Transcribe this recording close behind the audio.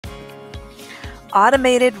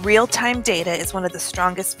Automated real-time data is one of the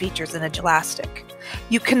strongest features in Edulastic.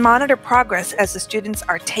 You can monitor progress as the students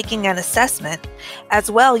are taking an assessment.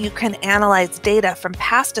 As well, you can analyze data from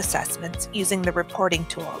past assessments using the reporting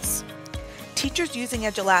tools. Teachers using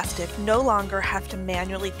Edulastic no longer have to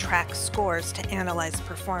manually track scores to analyze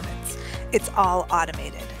performance. It's all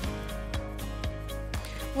automated.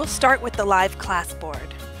 We'll start with the live class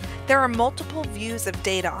board. There are multiple views of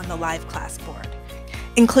data on the live class board,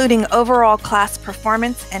 including overall class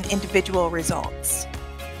performance and individual results.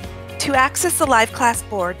 To access the live class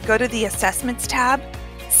board, go to the Assessments tab,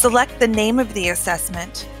 select the name of the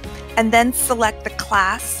assessment, and then select the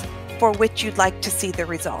class for which you'd like to see the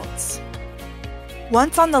results.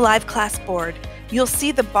 Once on the live class board, you'll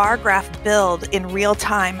see the bar graph build in real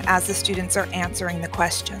time as the students are answering the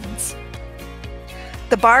questions.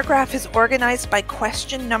 The bar graph is organized by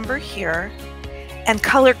question number here and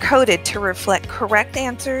color-coded to reflect correct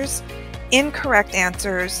answers, incorrect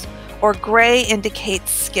answers, or gray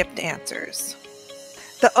indicates skipped answers.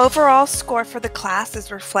 The overall score for the class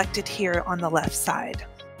is reflected here on the left side.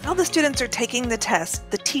 While the students are taking the test,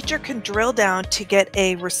 the teacher can drill down to get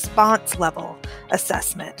a response level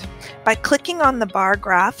assessment. By clicking on the bar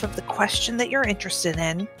graph of the question that you're interested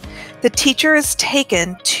in, the teacher is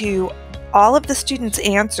taken to all of the students'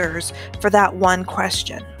 answers for that one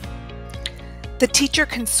question. The teacher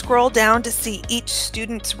can scroll down to see each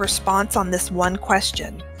student's response on this one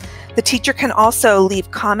question. The teacher can also leave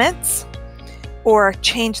comments or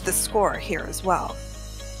change the score here as well.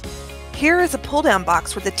 Here is a pull-down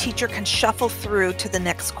box where the teacher can shuffle through to the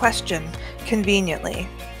next question conveniently.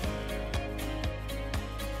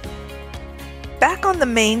 Back on the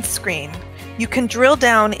main screen, you can drill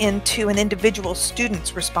down into an individual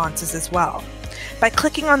student's responses as well. By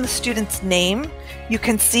clicking on the student's name, you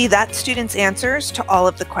can see that student's answers to all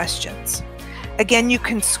of the questions. Again, you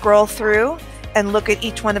can scroll through and look at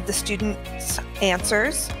each one of the students'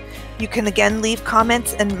 answers. You can again leave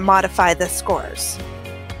comments and modify the scores.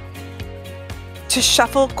 To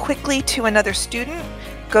shuffle quickly to another student,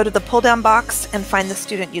 go to the pull-down box and find the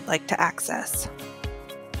student you'd like to access.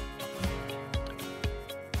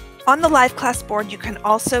 On the live class board, you can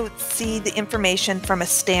also see the information from a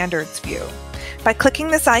standards view. By clicking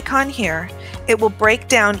this icon here, it will break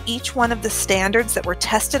down each one of the standards that were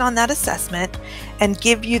tested on that assessment and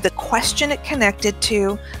give you the question it connected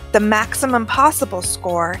to, the maximum possible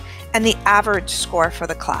score, and the average score for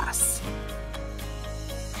the class.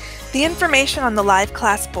 The information on the live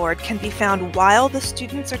class board can be found while the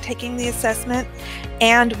students are taking the assessment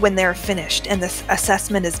and when they're finished and the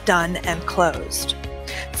assessment is done and closed.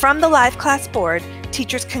 From the live class board,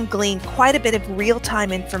 teachers can glean quite a bit of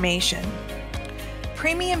real-time information.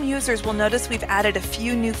 Premium users will notice we've added a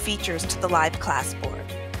few new features to the live class board.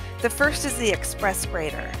 The first is the Express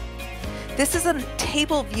Grader. This is a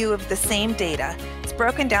table view of the same data. It's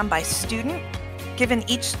broken down by student, given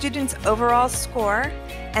each student's overall score,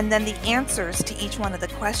 and then the answers to each one of the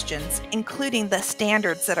questions, including the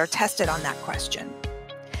standards that are tested on that question.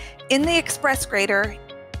 In the Express Grader,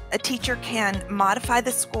 a teacher can modify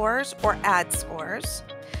the scores or add scores.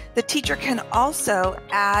 The teacher can also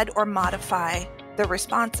add or modify the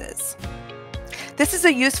responses. This is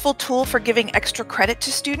a useful tool for giving extra credit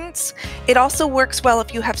to students. It also works well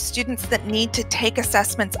if you have students that need to take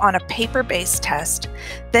assessments on a paper-based test.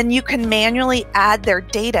 Then you can manually add their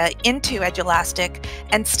data into Edulastic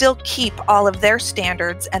and still keep all of their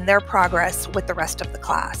standards and their progress with the rest of the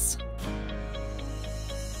class.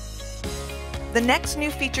 The next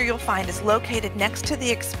new feature you'll find is located next to the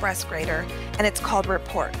Express Grader, and it's called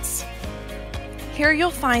Reports. Here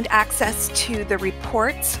you'll find access to the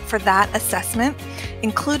reports for that assessment,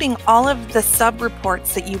 including all of the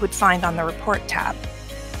sub-reports that you would find on the Report tab.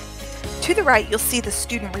 To the right, you'll see the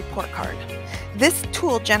Student Report Card. This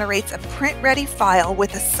tool generates a print-ready file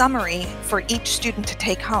with a summary for each student to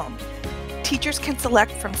take home. Teachers can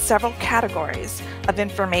select from several categories of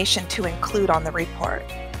information to include on the report.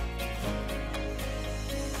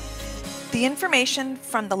 The information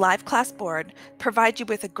from the live class board provides you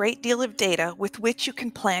with a great deal of data with which you can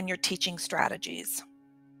plan your teaching strategies.